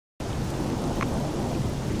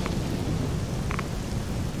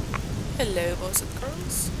Hello boys and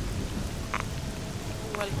girls,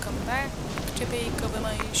 welcome back to Peek Over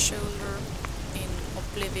My Shoulder in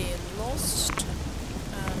Oblivion Lost,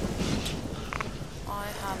 and I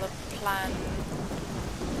have a plan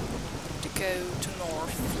to go to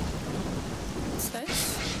north. What's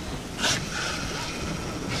this?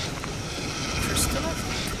 Crystal, I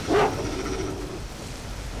think.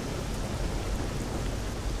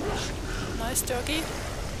 Nice doggy.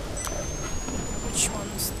 Which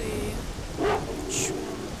one's the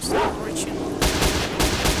original?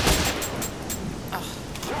 Ah.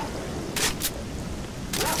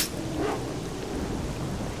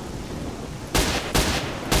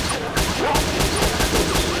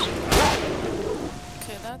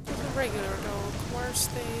 Okay, that was a regular dog. Where's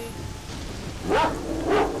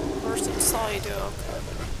the side dog?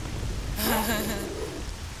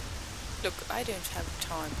 Look, I don't have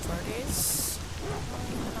time for this.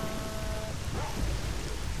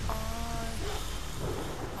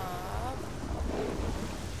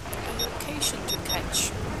 A location to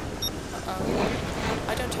catch.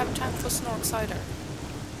 I don't have time for snorks either.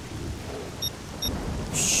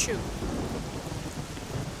 Shoot.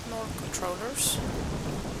 Nor controllers.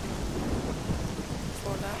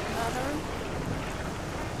 For that matter.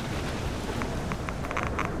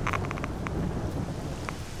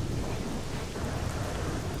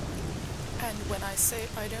 And when I say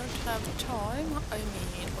I don't have time, I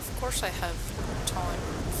mean, of course I have time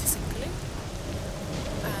physically.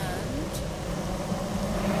 And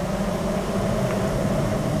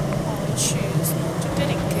I choose not to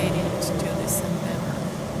dedicate it to this endeavor.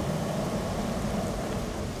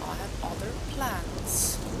 I have other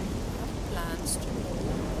plans. I have plans to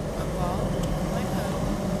move about my home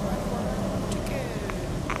and where I want to go.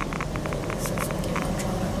 So it's a game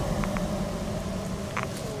controller.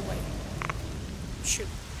 Go away.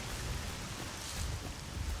 Shoot.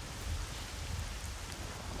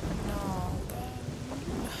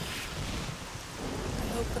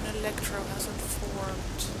 Electro hasn't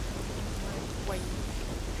formed in my way.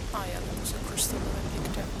 Ah yeah, that was a crystal that I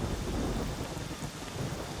picked up.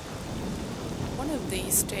 One of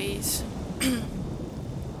these days...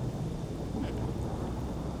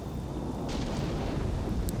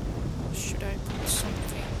 Should I put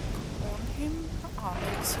something on him? Ah,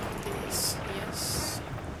 maybe some of these. Yes.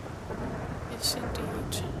 Yes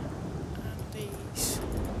indeed. And these.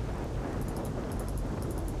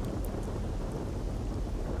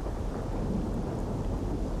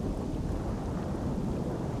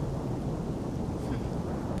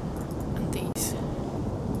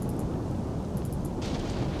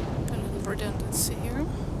 Redundancy here. I'm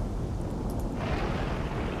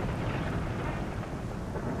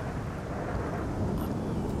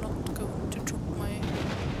not going to drop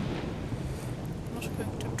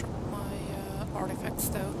my artifacts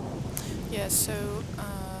though. Yeah, so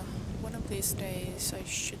one of these days I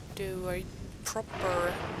should do a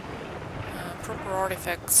proper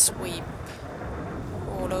artifact sweep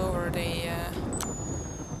all over the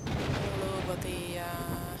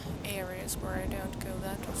areas where I don't go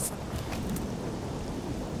that often.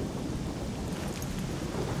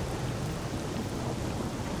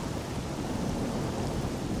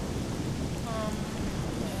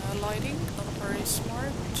 Yeah, lighting, not very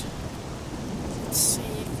smart. Let's see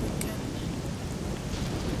if we can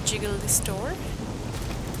jiggle this door.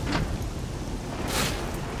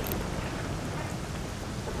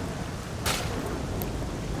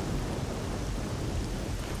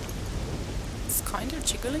 It's kind of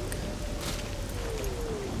jiggling.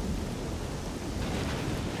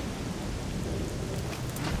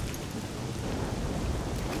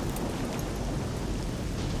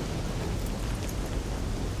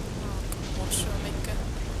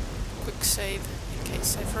 Save in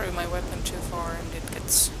case I throw my weapon too far and it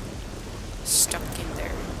gets stuck in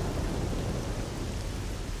there.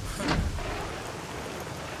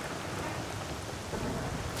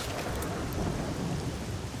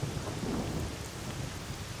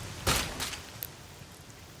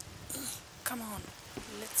 Come on,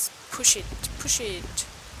 let's push it, push it.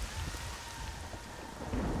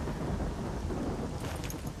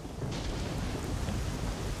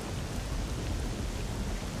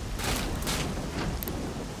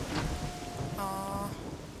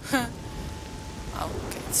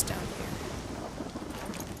 Okay, it's down here.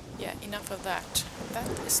 Yeah, enough of that. That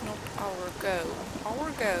is not our goal.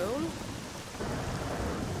 Our goal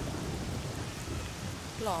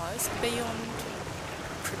lies beyond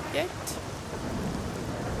Pripyat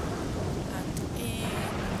and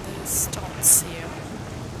in the stance here.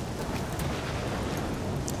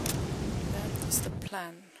 That is the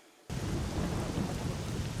plan.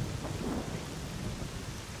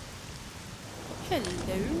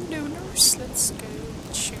 Hello, loners. Let's go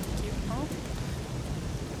shoot you up.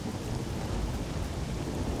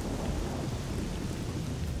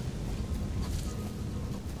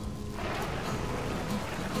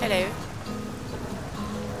 Hello.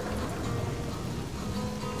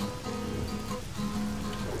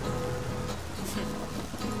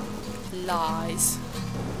 Lies.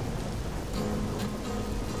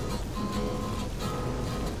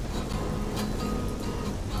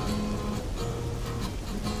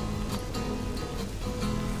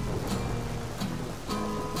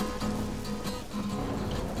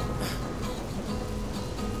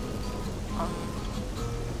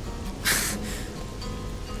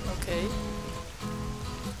 Okay.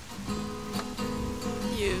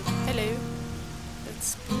 You. Hello. Let's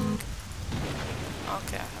speak.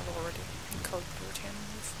 Okay, I have already encountered him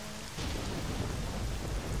before.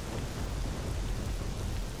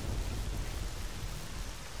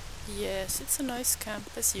 Yes, it's a nice camp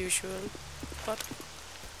as usual, but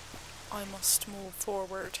I must move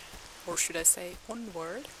forward. Or should I say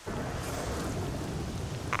onward?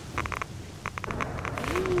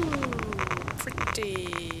 Ooh,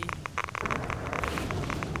 pretty.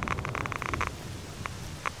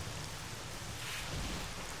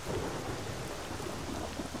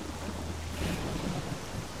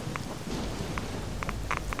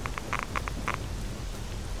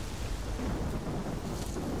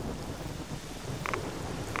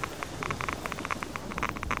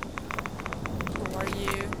 Who are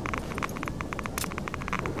you?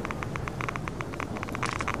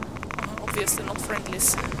 Obviously not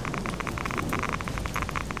friendlies.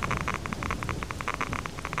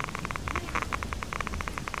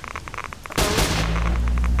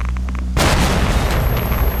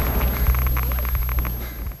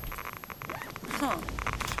 Huh.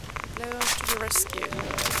 Blows to the rescue.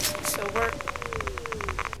 So we're...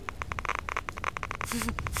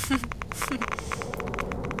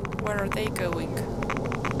 Where are they going?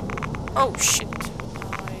 Oh shit!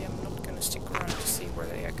 I am not gonna stick around to see where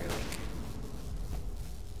they are going.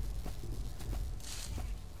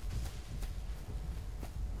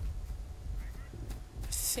 I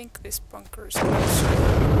think this bunker is closer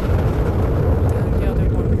than the other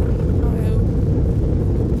one. Oh,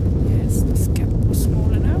 yes, this gap was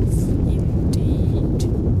small enough. Indeed.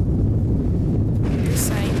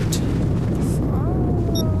 This ain't.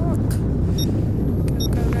 Fuck!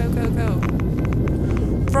 Go, go, go, go, go.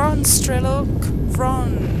 Run, S.T.A.L.K.E.R,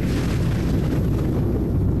 run!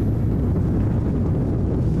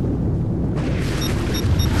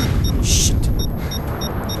 Shit.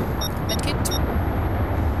 Medkit.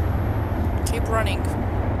 Keep running.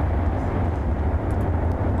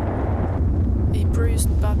 A bruised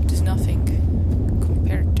butt is nothing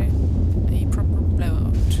compared to a proper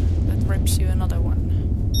blowout that rips you another one.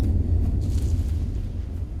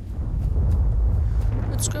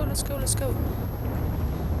 Let's go, let's go, let's go.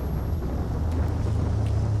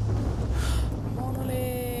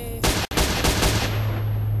 Monolith.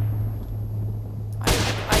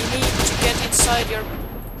 I need to get inside your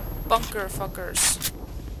bunker, fuckers.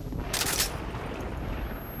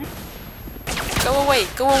 Go away,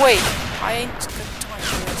 go away! I ain't got time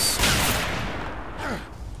for this.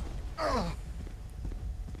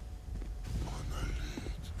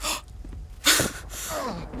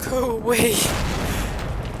 Go away!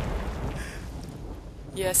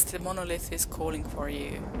 Yes, the monolith is calling for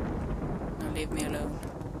you. Now leave me alone.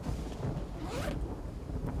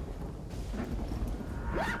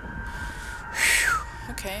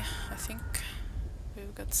 Okay, I think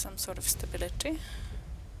we've got some sort of stability.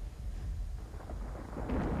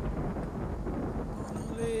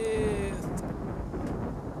 Monolith!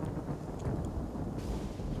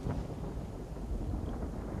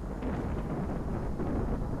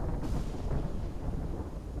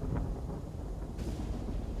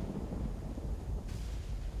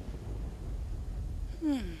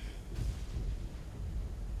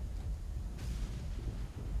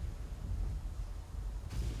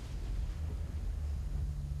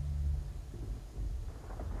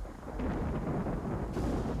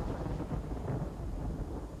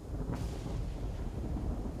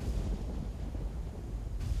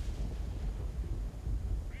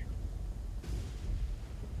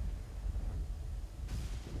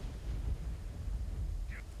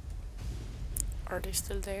 Are they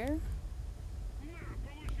still there?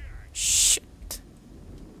 Shit!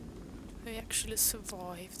 They actually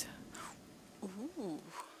survived. Ooh.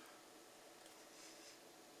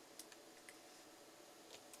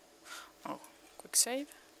 Oh, quick save.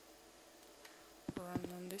 Run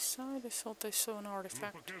on this side. I thought I saw an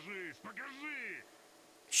artifact.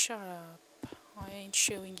 Shut up. I ain't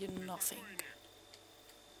showing you nothing.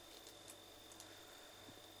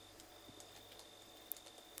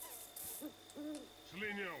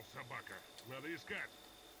 Слинял, собака. Надо искать.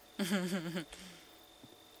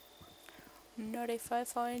 Not if I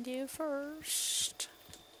find you first.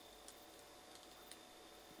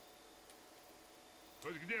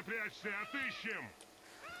 Хоть где прячься, отыщем.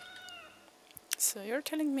 So you're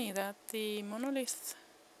telling me that the monolith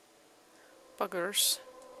buggers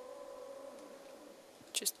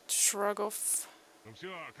just shrug off Ну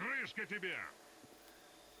все, крышка тебе.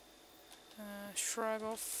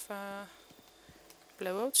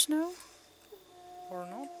 blowouts now? Or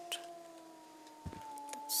not?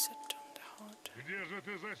 Let's set on the hard. Где же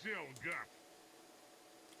ты засел, гад?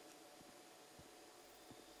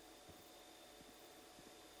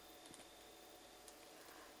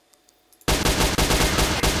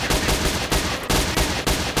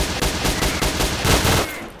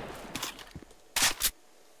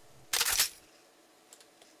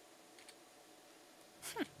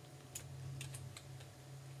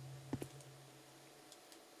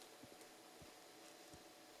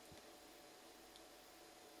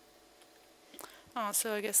 Ah,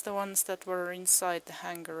 so I guess the ones that were inside the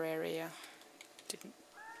hangar area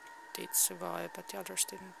did survive, but the others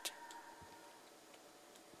didn't.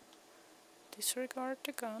 Disregard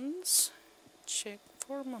the guns. Check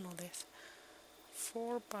for monolith.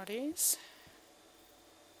 4 bodies.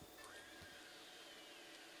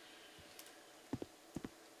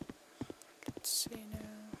 Let's see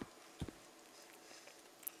now.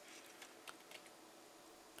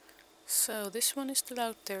 So this one is still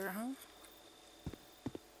out there, huh?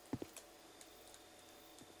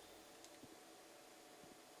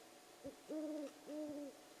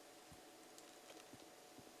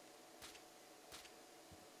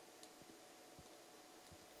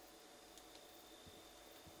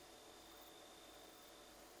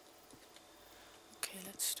 Okay,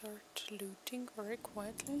 let's start looting very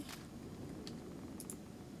quietly.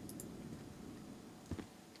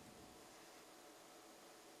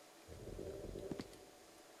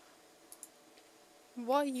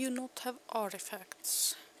 Why you not have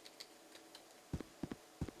artifacts?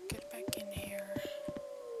 Get back in here.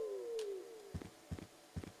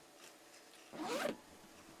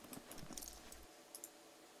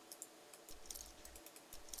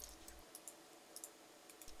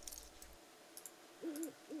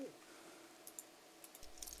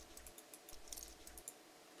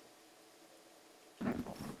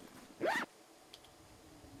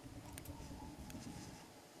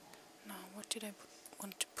 Now, what did I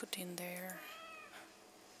want to put in there?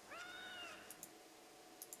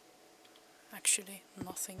 Actually,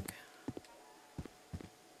 nothing.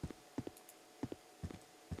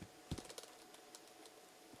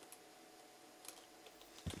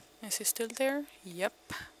 Is he still there?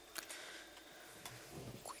 Yep.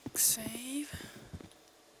 Quick save.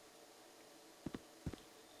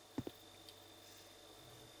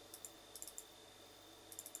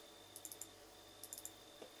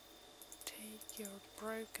 Take your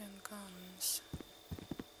broken guns.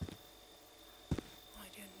 I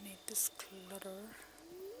don't need this clutter.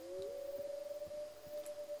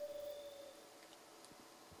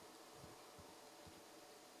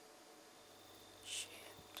 Shit.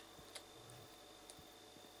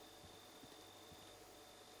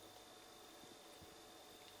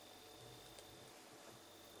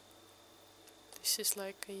 This is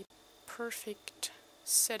like a perfect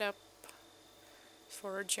setup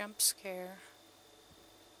for a jump scare.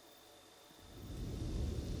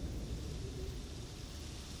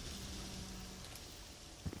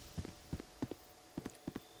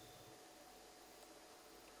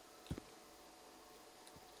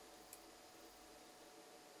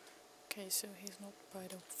 Okay, so he's not by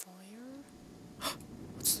the fire.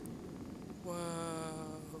 What's...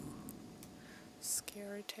 Whoa.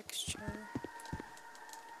 Scary texture.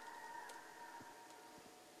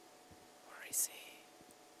 Where is he?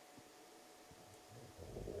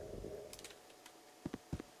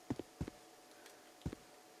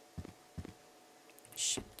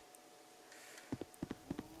 Shit.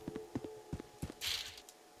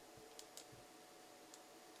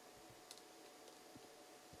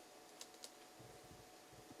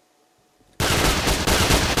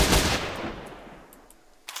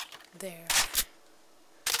 There.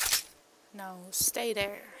 Now stay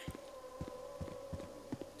there.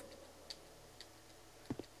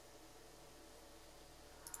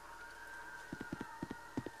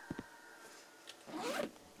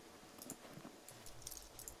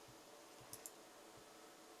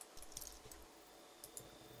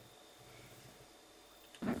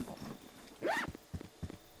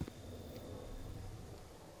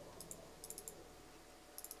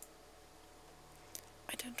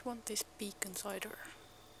 I don't want these beacons either.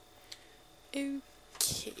 Okay.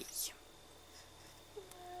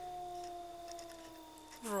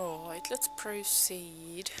 Right, let's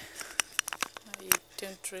proceed. You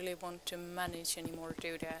don't really want to manage anymore,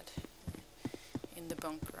 do that in the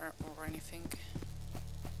bunker or anything.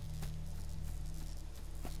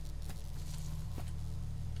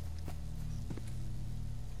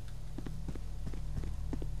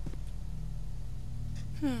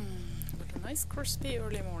 What a nice crispy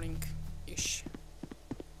early morning-ish.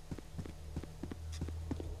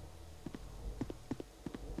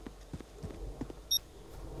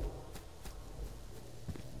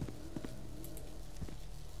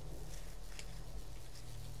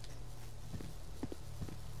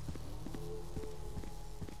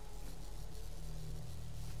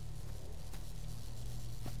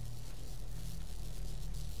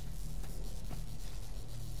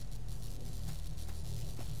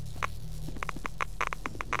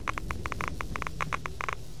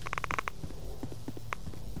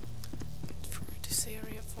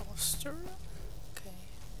 Area faster. Okay.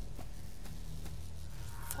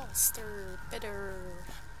 Faster, better.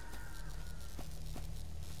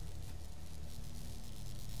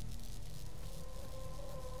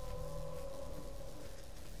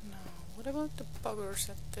 Now, what about the buggers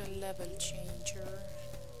at the level changer?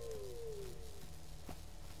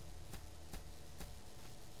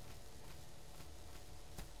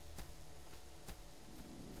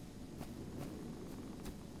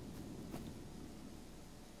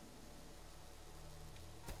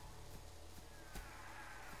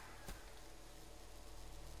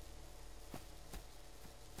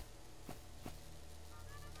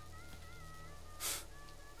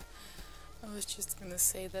 I was just gonna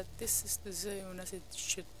say that this is the zone as it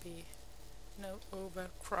should be. No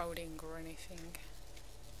overcrowding or anything.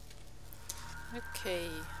 Okay,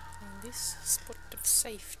 in this spot of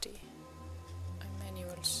safety, a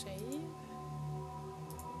manual save.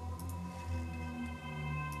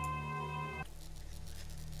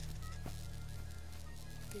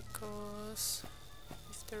 Because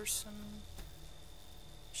if there's some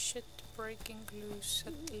shit breaking loose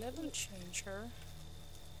at the level changer,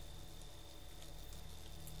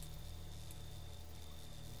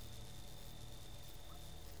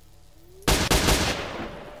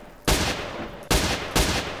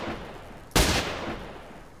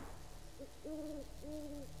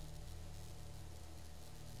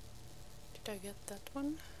 did I get that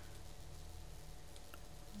one?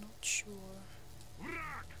 Not sure.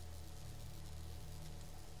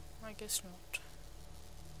 I guess not.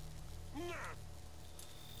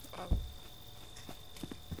 Oh.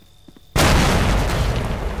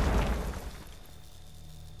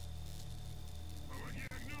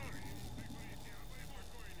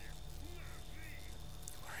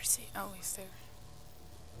 Where is he? Oh, he's there.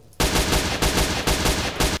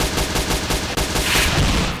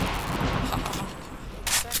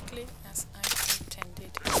 Exactly as I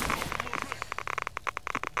intended.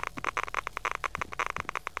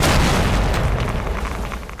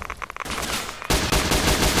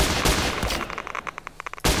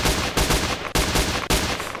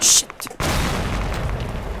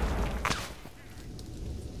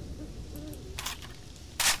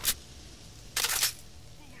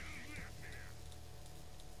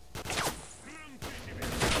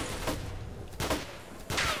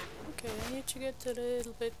 To get a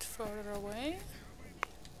little bit further away.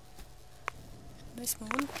 Nice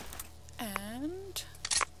moon. And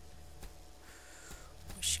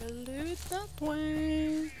we shall do it that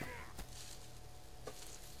way.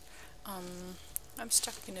 I'm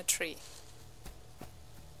stuck in a tree.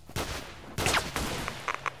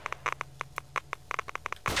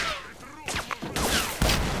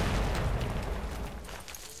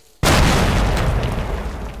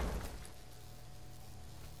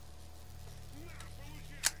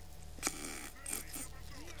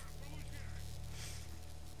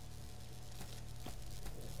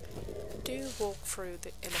 Do walk through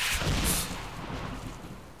the electrons.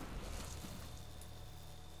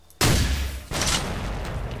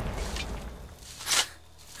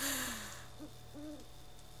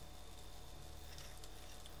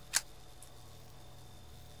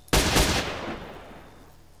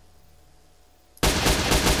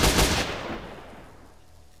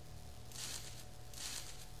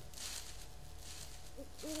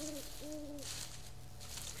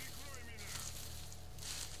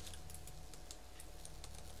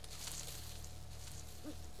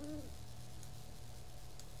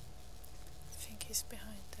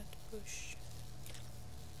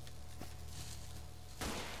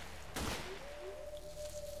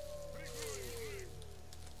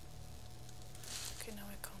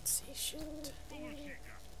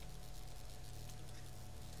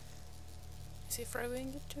 he throwing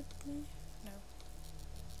it at me? No.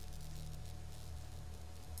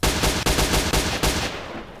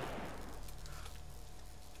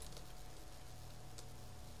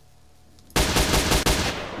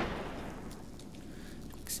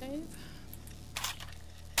 Quick save.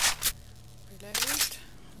 Reload.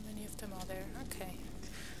 How many of them are there? Okay.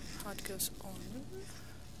 How it goes on.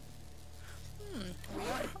 We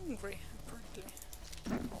are hungry, apparently.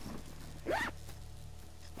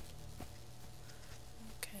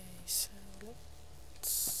 Okay, so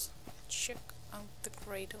let's check out the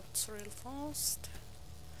grey dots real fast.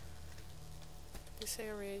 This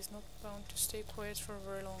area is not bound to stay quiet for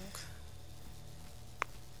very long.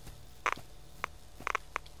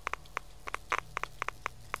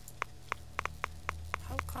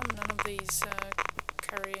 How come none of these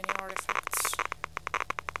carry any artifacts?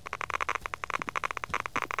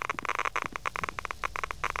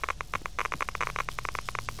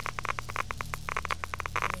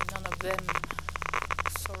 I mean, none of them.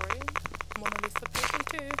 Sorry. Monolith apparently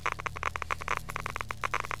too.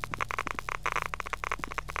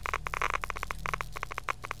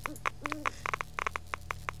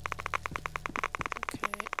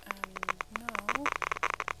 Okay, now...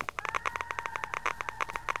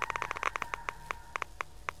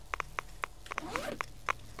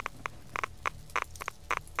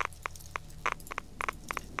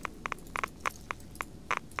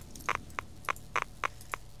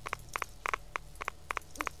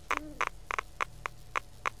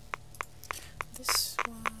 This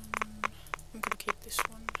one... I'm gonna keep this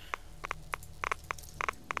one.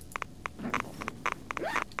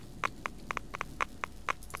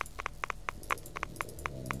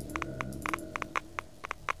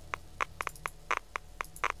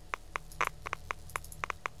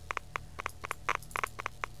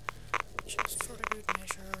 Just for the good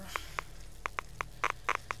measure.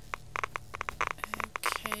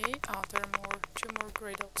 Okay, there are two more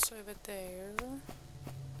grey dots over there.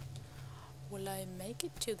 Will I make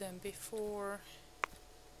it to them before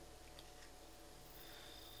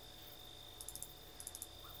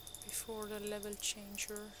the level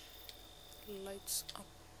changer lights up?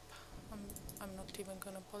 I'm not even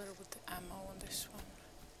gonna bother with the ammo on this one.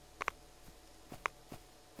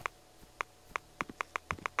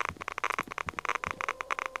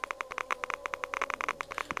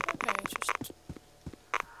 Okay,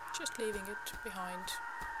 just leaving it behind.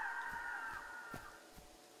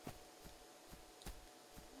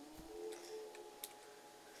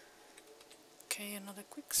 Okay, another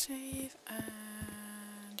quick save,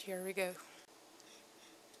 and here we go.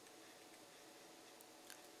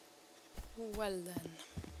 Well then.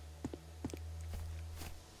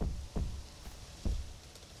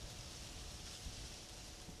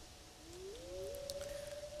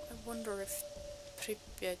 I wonder if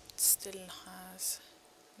Pripyat still has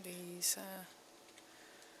these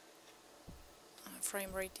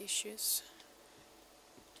frame rate issues.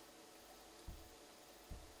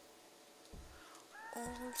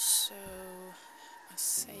 Also a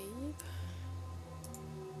save.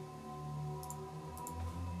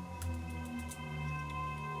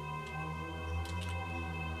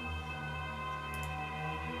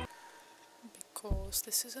 Because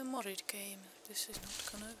this is a modded game. This is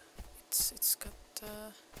not gonna... It's got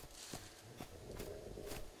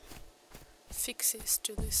fixes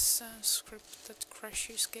to this script that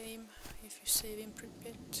crashes game if you save in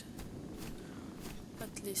Pripyat.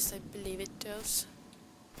 At least I believe it does.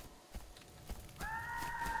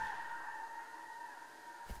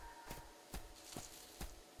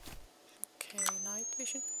 Okay, night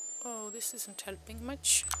vision. Oh, this isn't helping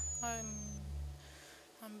much.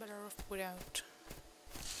 I'm better off without.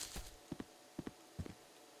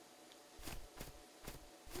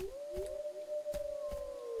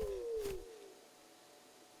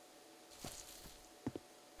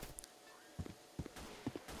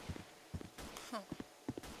 Huh.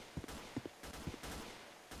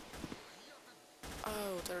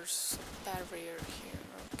 Oh, there's a barrier here,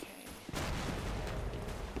 okay.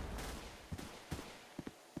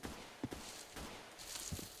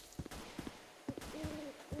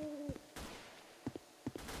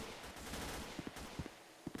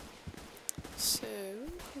 So,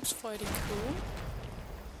 who's fighting who?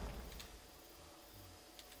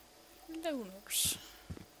 Loners.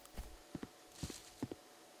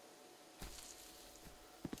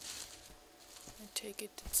 I take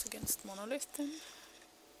it it's against Monolith then.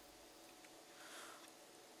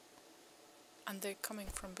 And they're coming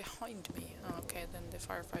from behind me. Oh, okay, then the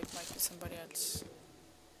firefight might be somebody else.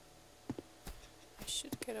 I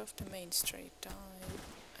should get off the main street.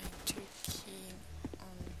 I'm too keen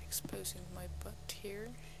on exposing my butt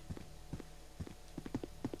here.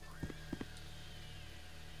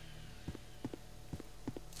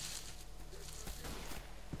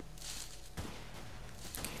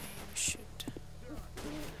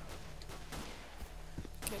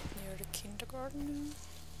 garden.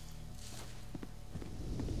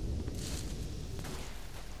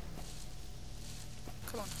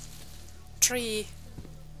 Come on. Tree!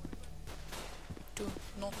 Do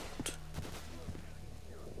not.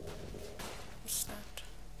 What's that?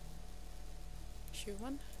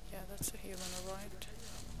 Human? Yeah, that's a human, alright.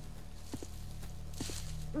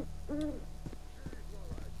 I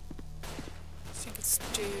think it's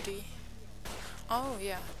duty. Oh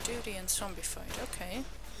yeah, duty and zombie fight, okay.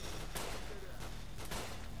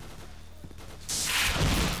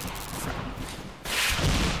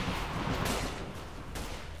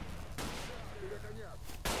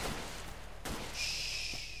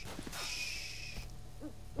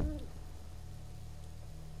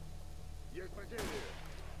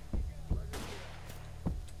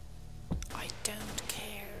 I don't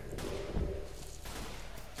care.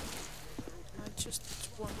 I just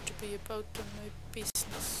want to be about my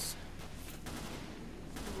business.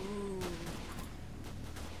 Ooh.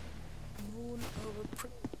 Moon over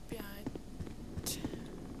Pripyat.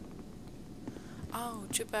 Oh,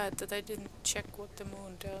 too bad that I didn't check what the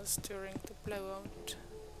moon does during the blowout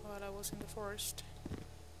while I was in the forest.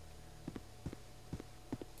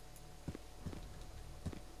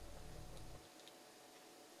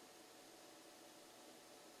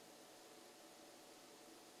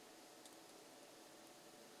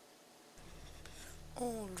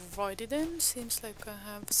 Alrighty then, seems like I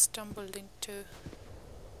have stumbled into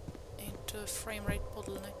a frame rate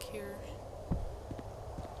bottleneck here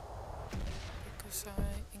because I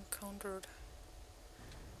encountered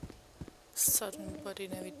sudden but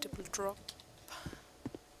inevitable drop.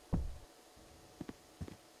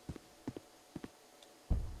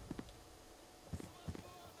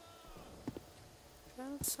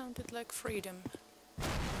 That sounded like freedom.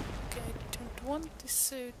 Okay, I don't want this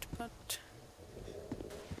suit, but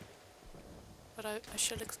I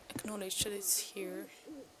shall acknowledge that it's here.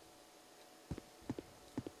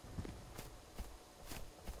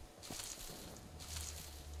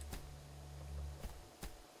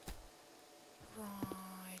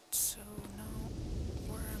 Right, so now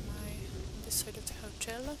where am I? On this side of the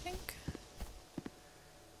hotel, I think.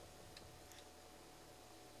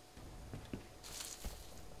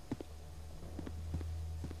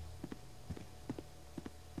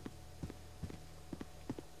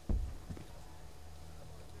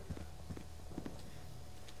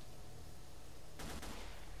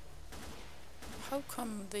 How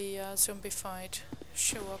come the zombie fight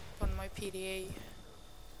show up on my PDA?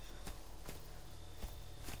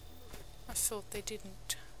 I thought they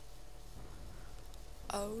didn't.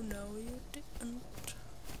 Oh no, you didn't.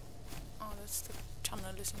 Oh, that's the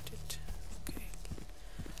tunnel, isn't it? Okay.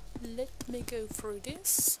 Let me go through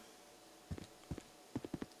this.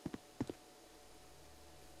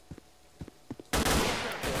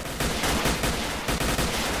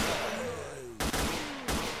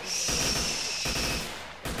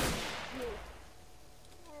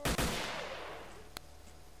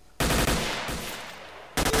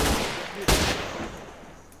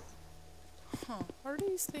 Are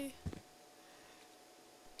these the...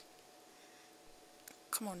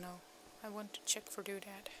 Come on now, I want to check for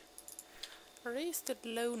doodad. Are these the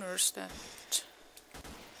loners that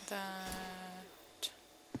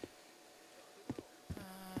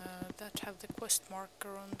have the quest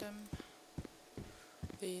marker on them?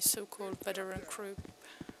 The so-called veteran group.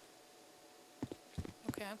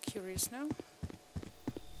 Okay, I'm curious now.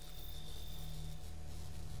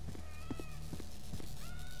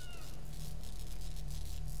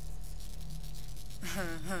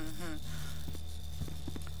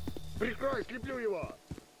 Прикрой, слеплю его!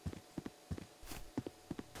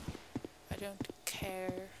 I don't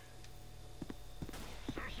care.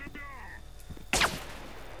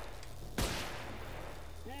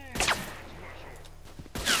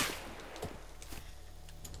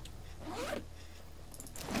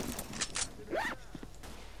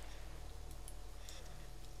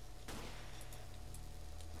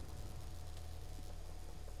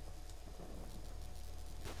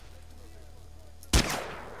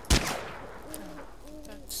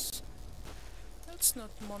 That's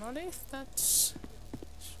not monolith, that's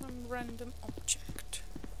some random object.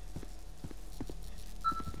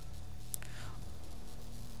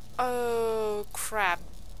 Oh crap.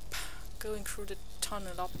 Going through the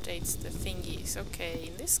tunnel updates the thingies. Okay,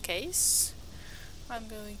 in this case I'm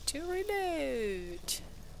going to reload.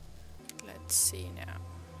 Let's see now.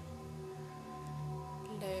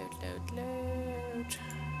 Load.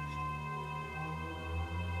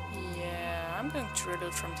 Yeah, I'm going to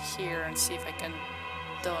reload from here and see if I can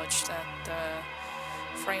dodge that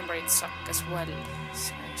frame rate suck as well.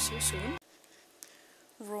 So, see you soon.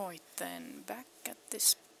 Right then, back at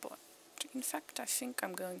this spot. In fact, I think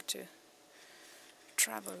I'm going to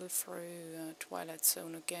travel through Twilight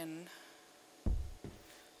Zone again,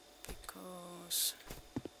 because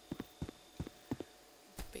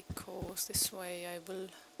this way I will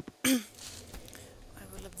I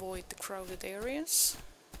will avoid the crowded areas,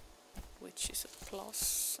 which is a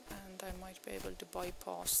plus, and I might be able to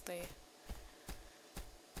bypass the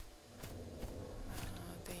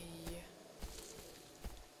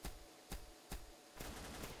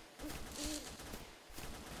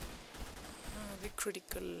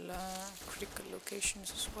critical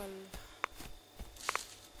locations as well.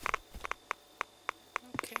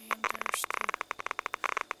 Okay, and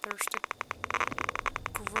there's the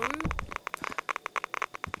group.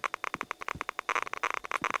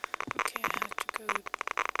 Okay, I had to go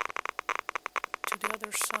to the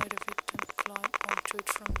other side of it and climb onto it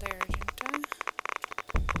from there, didn't I?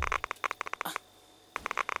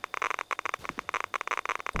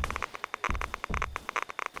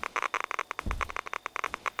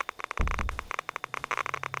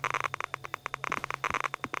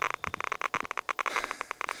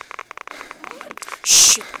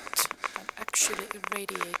 Shit! I'm actually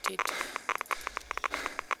irradiated.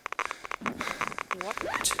 What?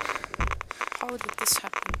 How did this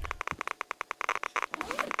happen?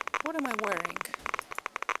 What am I wearing?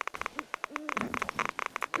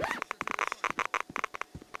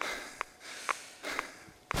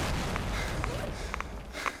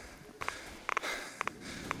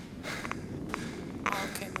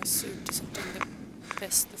 Okay, my suit isn't in the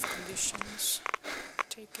best of conditions.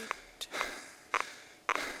 Take it.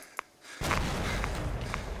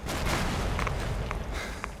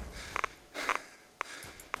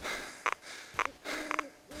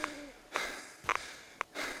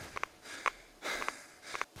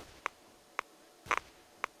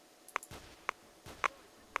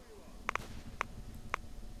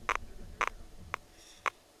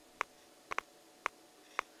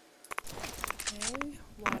 Okay,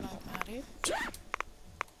 while I'm at it.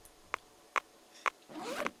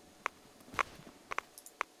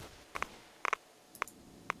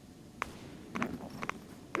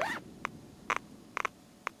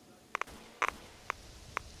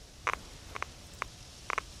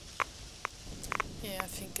 Yeah, I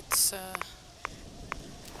think it's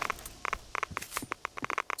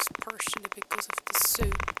partially because of the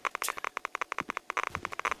suit.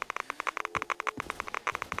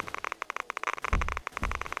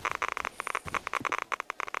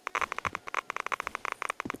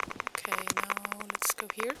 Okay, now let's go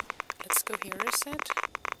here. Let's go here, I said.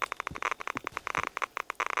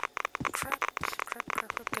 Crap,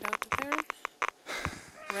 get out of there.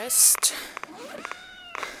 Rest.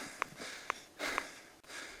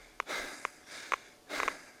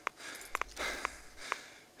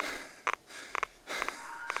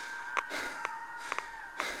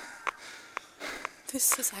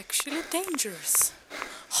 This is actually dangerous.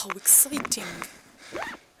 How exciting.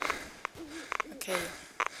 Okay.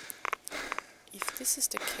 If this is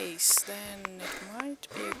the case, then it might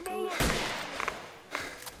be a good...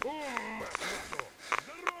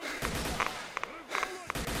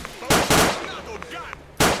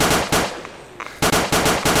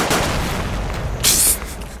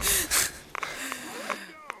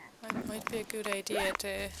 It might be a good idea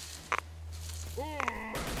to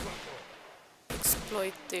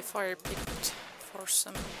exploit the fire pit for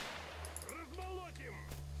some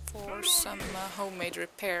homemade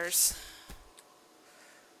repairs.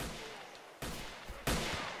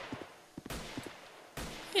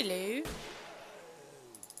 Hello.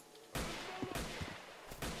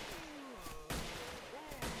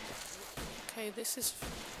 Okay, this is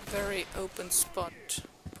very open spot.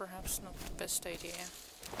 Perhaps not the best idea.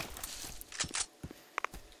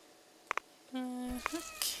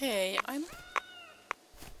 Okay,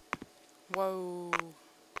 Whoa.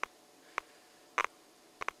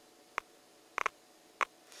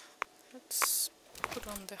 Let's put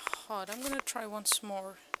on the HUD. I'm gonna try once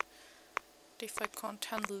more. If I can't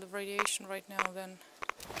handle the radiation right now, then...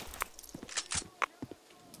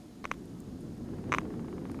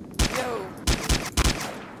 Yo!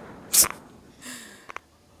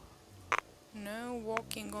 No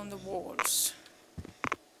walking on the walls.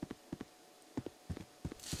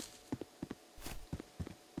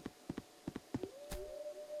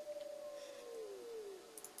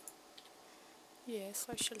 Yes,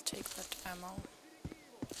 I shall take that ammo.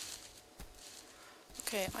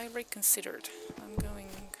 Okay, I reconsidered. I'm going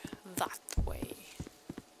that way.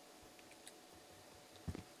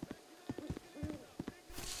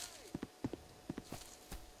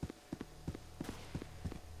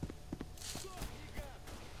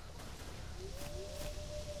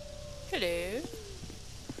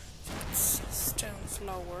 stone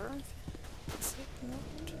flower. Is it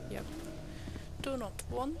not? Yep. Do not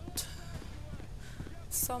want.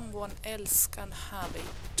 Someone else can have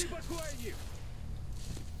it.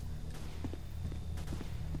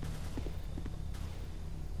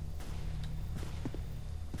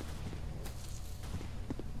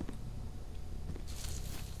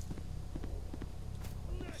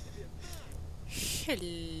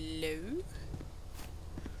 Hello.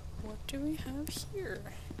 What do we have here?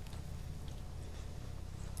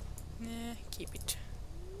 Nah, keep it.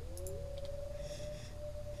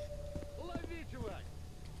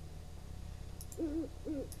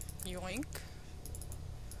 Yoink.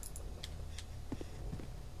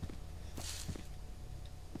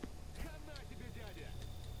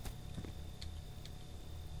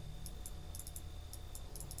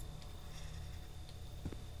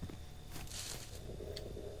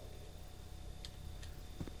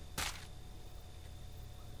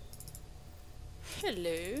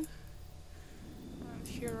 Hello. And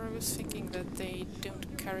here I was thinking that they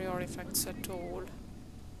don't carry artifacts at all.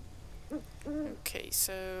 Okay,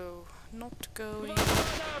 so not going.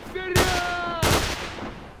 Where you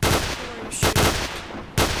shoot?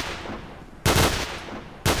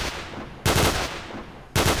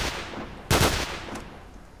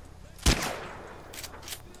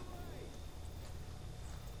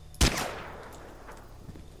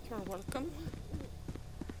 You're welcome.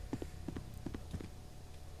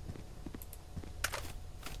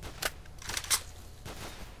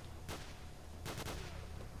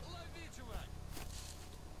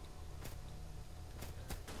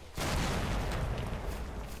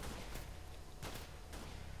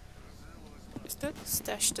 That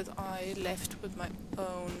stash that I left with my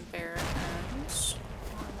own bare hands?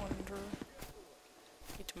 I wonder.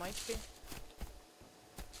 It might be.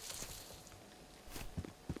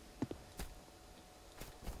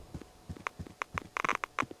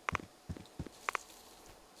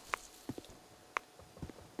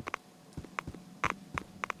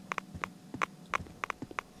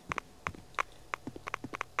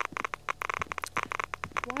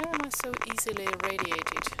 Why am I so easily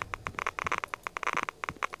irradiated?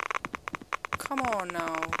 Come on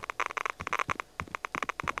now.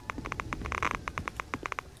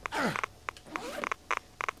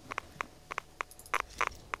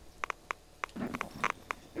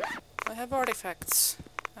 I have artifacts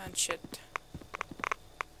and shit.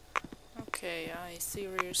 Okay, I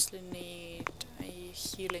seriously need a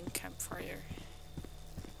healing campfire.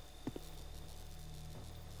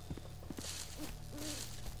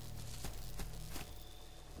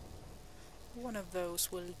 One of those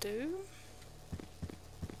will do.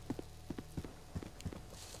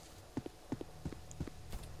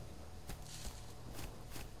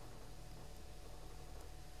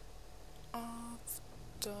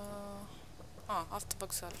 After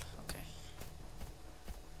Vauxhall, okay.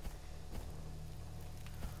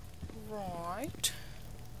 Right.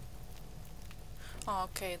 Oh,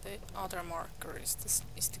 okay, the other marker is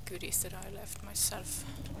the goodies that I left myself.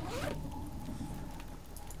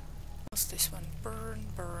 What's this one? Burn,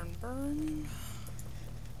 burn, burn.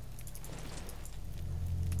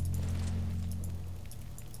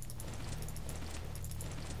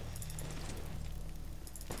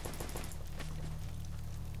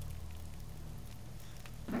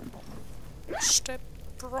 Step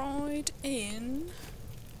right in.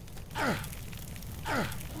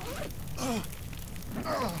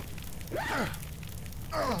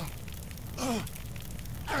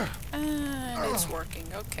 And it's working,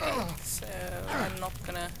 okay. So I'm not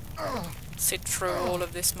gonna sit through all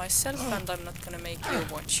of this myself, and I'm not gonna make you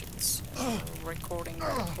watch it. So, recording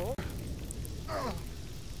report.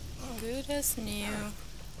 Good as new.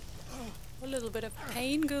 A little bit of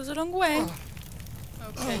pain goes a long way.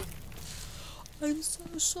 Okay. I'm so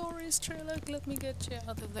sorry, S.T.A.L.K.E.R. Let me get you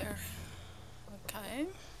out of there. Okay.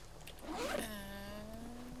 And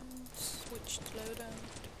switch to loadout.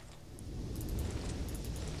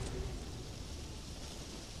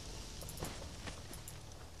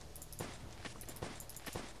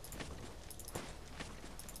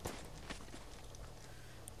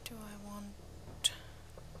 Do I want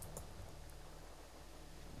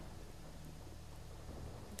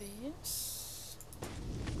this?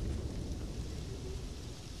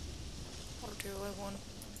 Or do I want...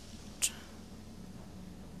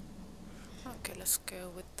 Okay, let's go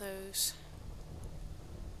with those.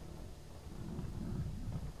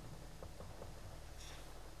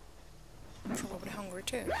 I'm probably hungry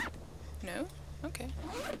too. No? Okay.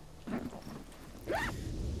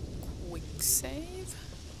 Quick save.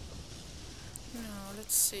 Now,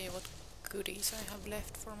 let's see what goodies I have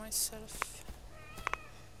left for myself.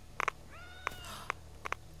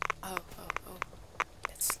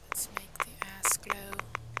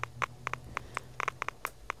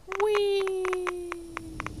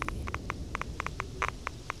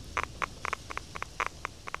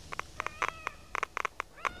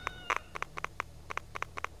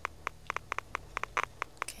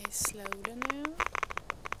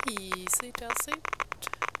 Easy does it.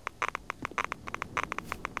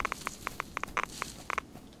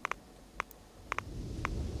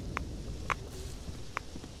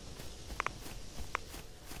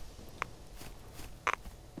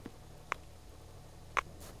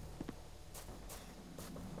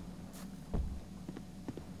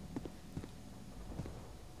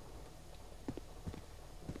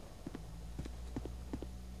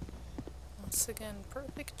 Once again,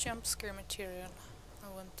 perfect jump scare material. I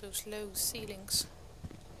want those low ceilings.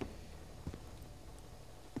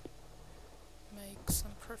 Make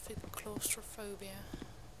some perfect claustrophobia.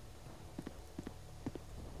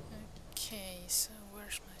 Okay, so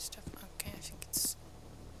where's my stuff? Okay, I think it's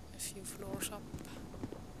a few floors up.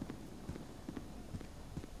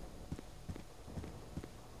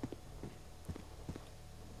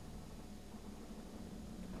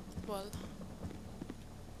 Well,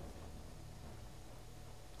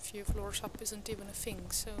 few floors up isn't even a thing,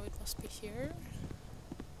 so it must be here.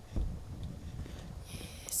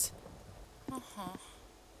 Yes.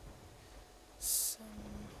 Some...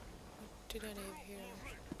 what did I leave here?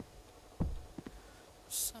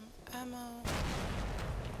 Some ammo.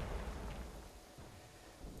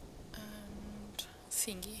 And...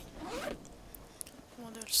 thingy.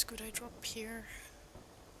 What else could I drop here?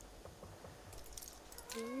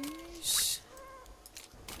 These.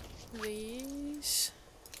 These.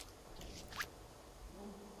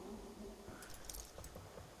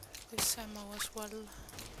 This ammo as well.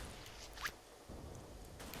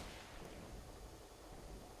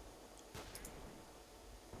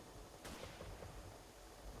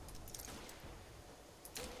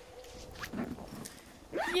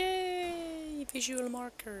 Yay! Visual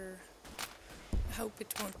marker. I hope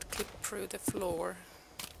it won't clip through the floor,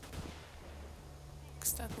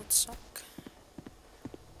 because that would suck.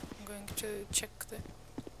 I'm going to check the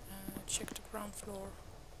ground floor.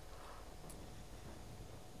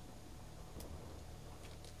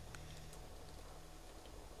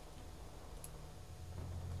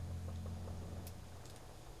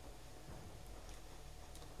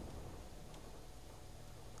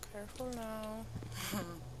 Careful now.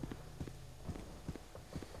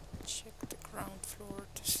 Check the ground floor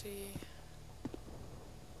to see.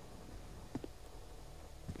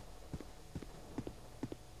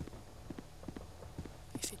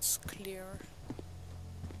 If it's clear.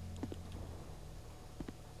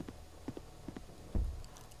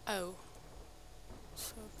 Oh.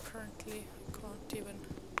 So apparently I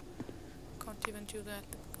can't even do that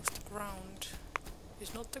because the ground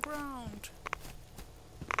is not the ground.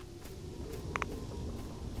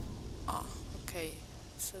 Ah, okay,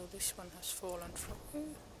 so this one has fallen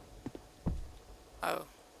through. Oh,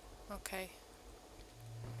 okay.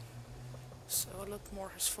 So a lot more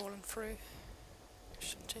has fallen through. I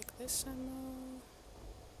should take this ammo.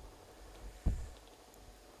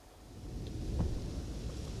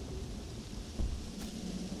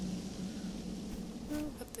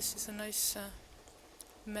 Oh, but this is a nice,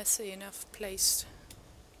 messy enough place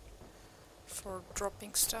for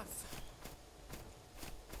dropping stuff.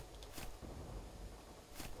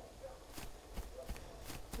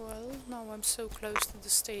 Well, now I'm so close to the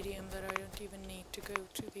stadium that I don't even need to go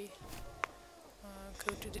to the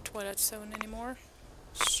twilight zone anymore.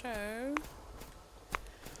 So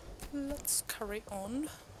let's carry on.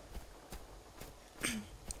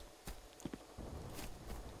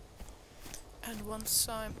 And once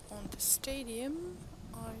I'm on the stadium,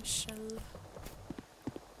 I shall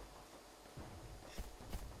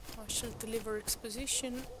deliver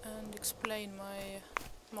exposition and explain my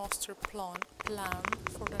master plan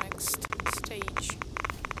for the next stage.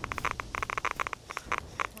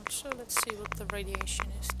 Also, let's see what the radiation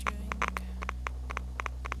is doing.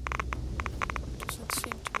 Doesn't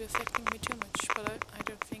seem to be affecting me too much, but I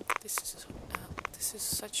don't think this is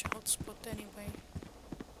such a hot spot anyway.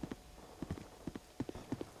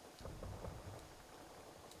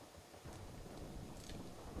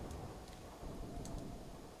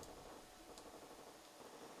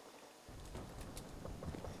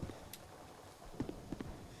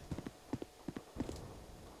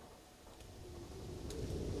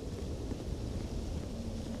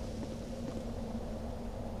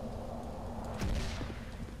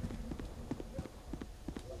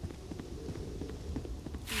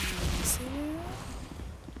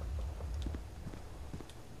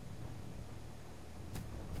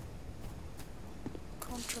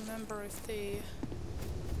 Remember if the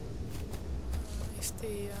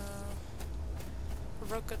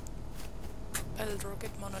propelled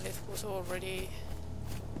rocket monolith was already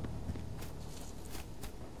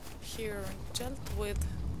here and dealt with,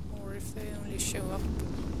 or if they only show up.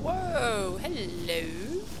 Whoa!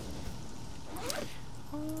 Hello!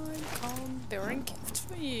 I come bearing gift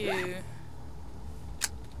for you.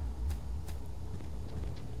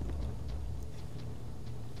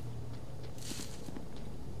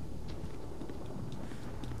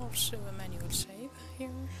 Also a manual save here.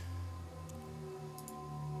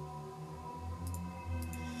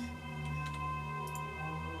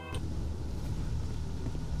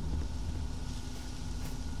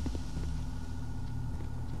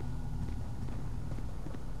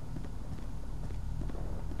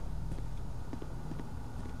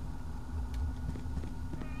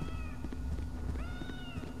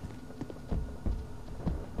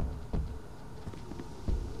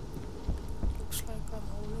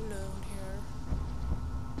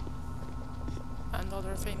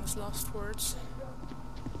 Other famous last words.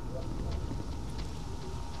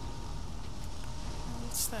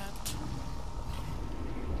 What's that?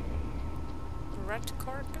 Rat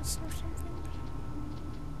carcass or something?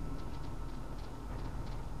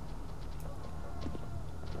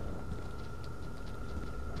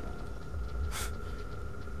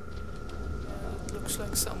 It looks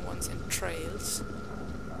like someone's in trails.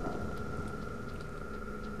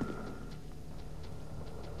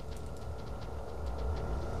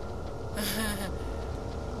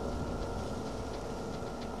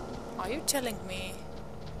 Are you telling me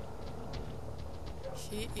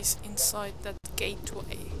he is inside that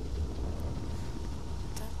gateway?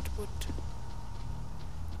 That would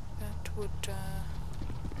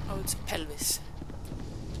oh, it's a pelvis.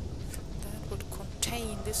 That would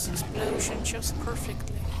contain this explosion just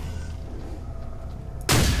perfectly.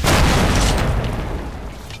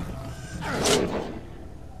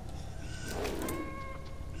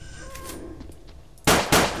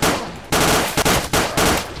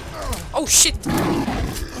 Oh shit!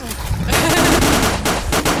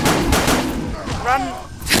 Run!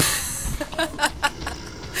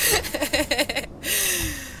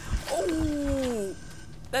 Oh,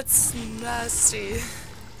 that's nasty.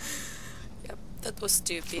 Yep, that was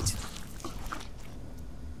stupid.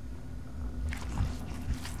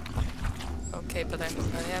 Okay, but I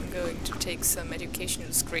am going to take some educational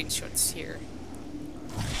screenshots here.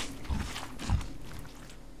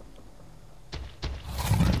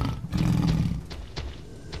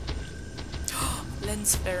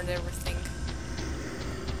 Lens flare and everything.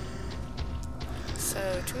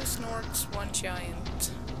 So, 2 snorks, 1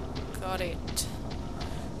 giant. Got it.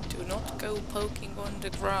 Do not go poking on the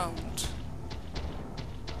ground.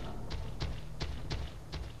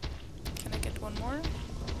 Can I get one more?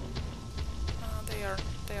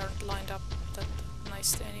 They aren't lined up that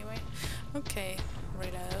nicely anyway. Okay,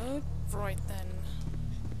 reload. Right then.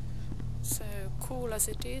 So cool as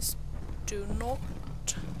it is, do not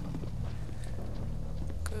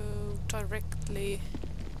go directly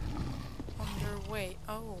on their way.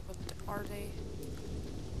 Oh, but are they?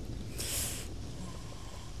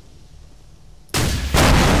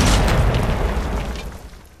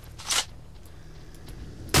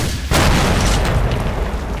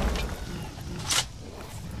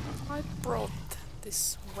 I brought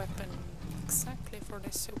this weapon exactly for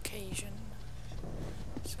this occasion,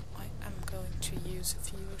 so I am going to use a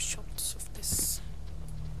few shots of this.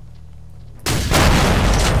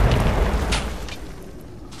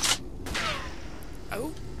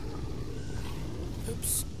 Oh!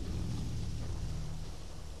 Oops.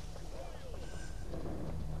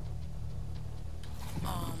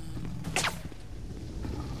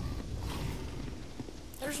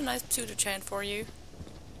 There's a nice pseudo chant for you.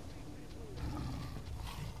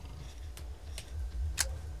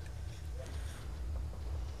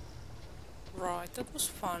 Right, that was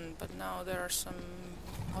fun, but now there are some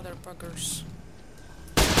other buggers.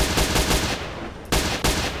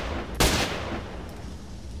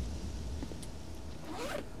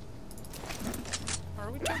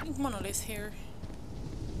 Are we talking monolith here?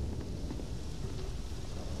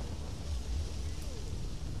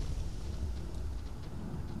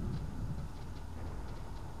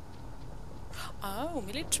 Oh,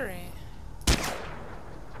 military.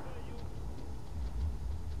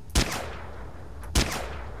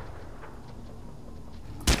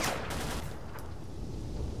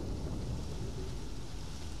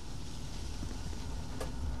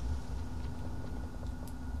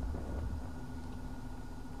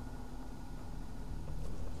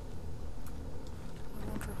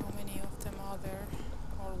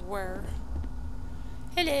 Where?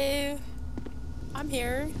 Hello! I'm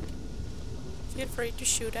here. Feel free to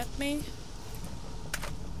shoot at me.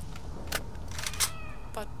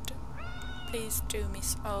 But please do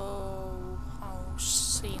miss. Oh, how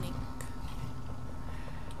scenic.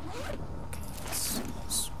 Okay, let's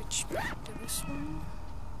switch back to this one.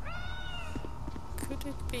 Could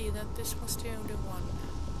be that this was the only one.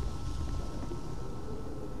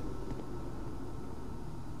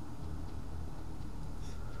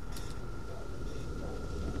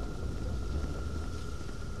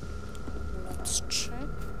 Let's check.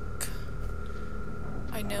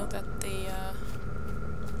 I know that the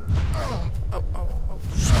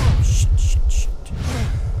shit.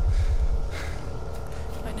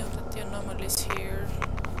 I know that the anomalies here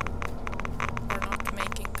are not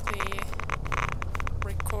making the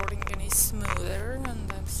recording any smoother,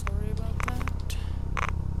 and I'm sorry about that.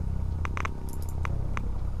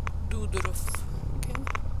 Dudruf. Okay.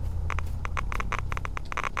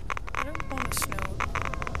 I don't want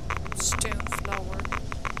a stone flower.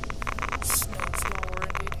 Snow flower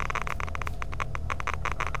indeed.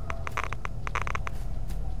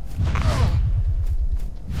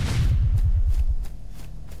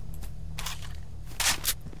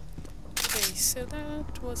 Okay, so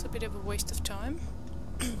that was a bit of a waste of time.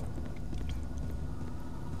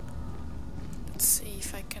 Let's see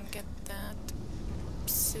if I can get that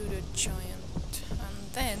pseudo-giant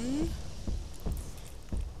and then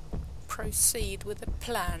proceed with the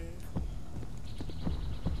plan,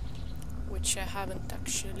 which I haven't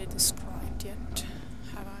actually described yet,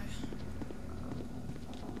 have I?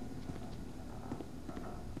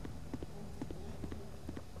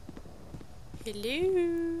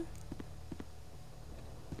 Hello?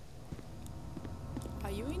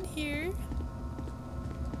 Are you in here?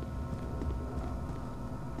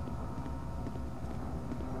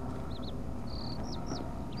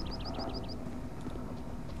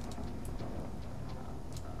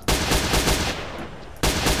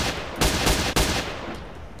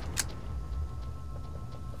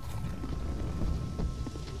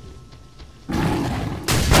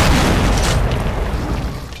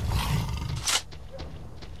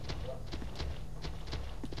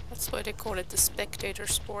 That's why they call it the spectator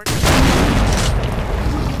sport.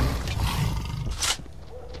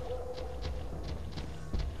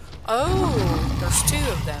 Oh, there's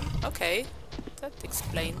two of them. Okay, that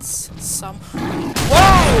explains some.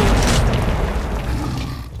 Whoa!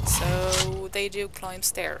 So they do climb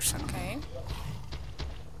stairs. Okay.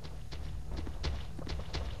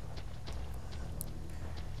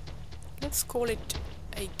 Let's call it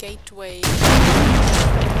a gateway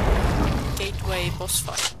boss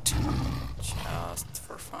fight, just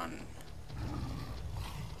for fun.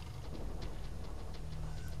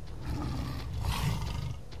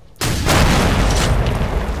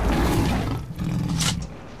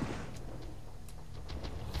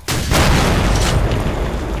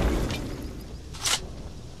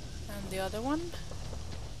 And the other one?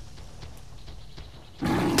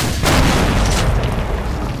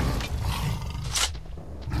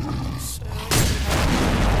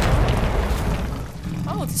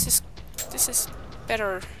 This is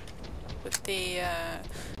better with the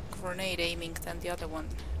grenade aiming than the other one.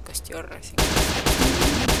 S.T.A.L.K.E.R, I think.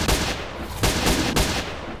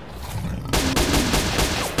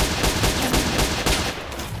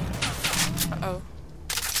 Uh-oh.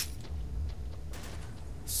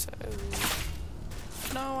 So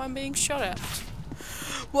now I'm being shot at.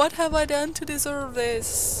 What have I done to deserve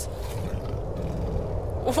this?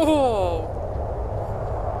 Oh!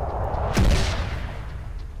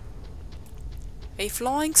 A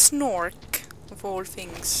flying snork, of all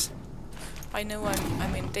things. I know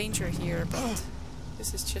I'm in danger here, but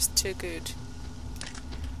this is just too good.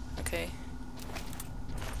 Okay.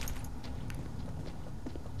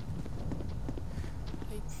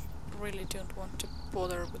 I really don't want to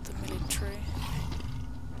bother with the military.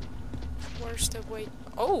 Where's the way?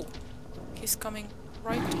 Oh! He's coming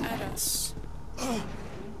right at us.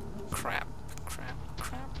 Crap, crap,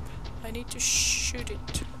 crap. I need to shoot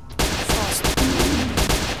it.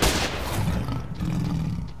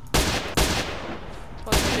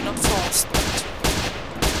 Well, maybe not fast,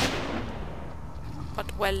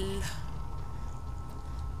 but well.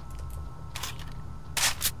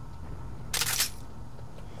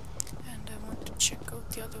 And I want to check out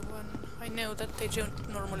the other one. I know that they don't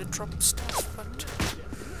normally drop stuff, but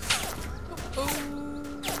oh.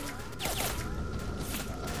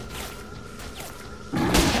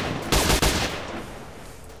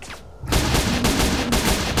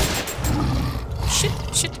 Shit.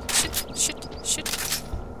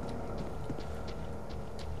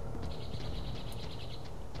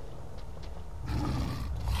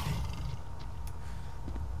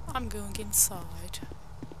 I'm going inside.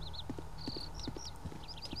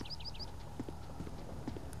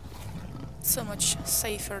 So much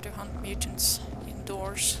safer to hunt mutants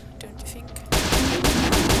indoors, don't you think?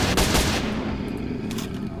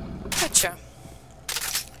 Gotcha.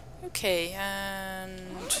 Okay,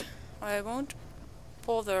 and I won't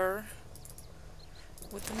bother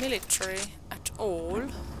with the military at all,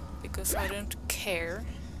 because I don't care.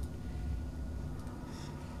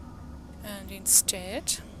 And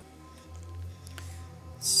instead,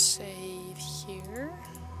 save here.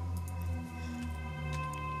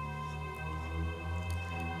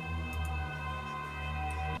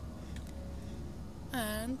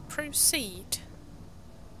 And proceed.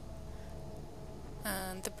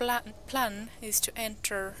 And the plan is to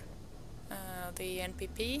enter the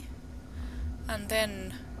NPP and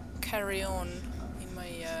then carry on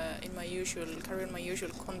in my usual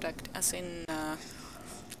conduct, as in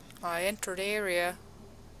I enter the area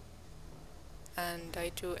and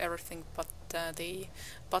I do everything but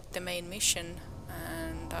the main mission,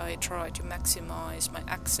 and I try to maximize my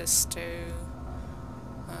access to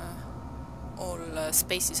all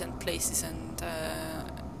spaces and places and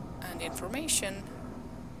information,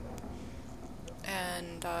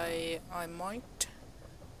 and I might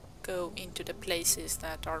go into the places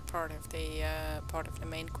that are part of the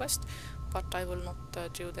main quest, but I will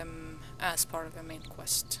not do them as part of the main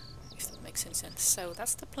quest, if that makes any sense. So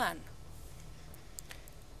that's the plan.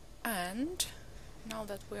 And now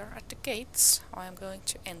that we are at the gates, I am going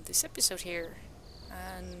to end this episode here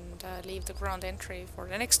and leave the ground entry for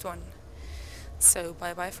the next one. So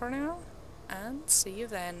bye bye for now, and see you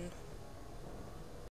then.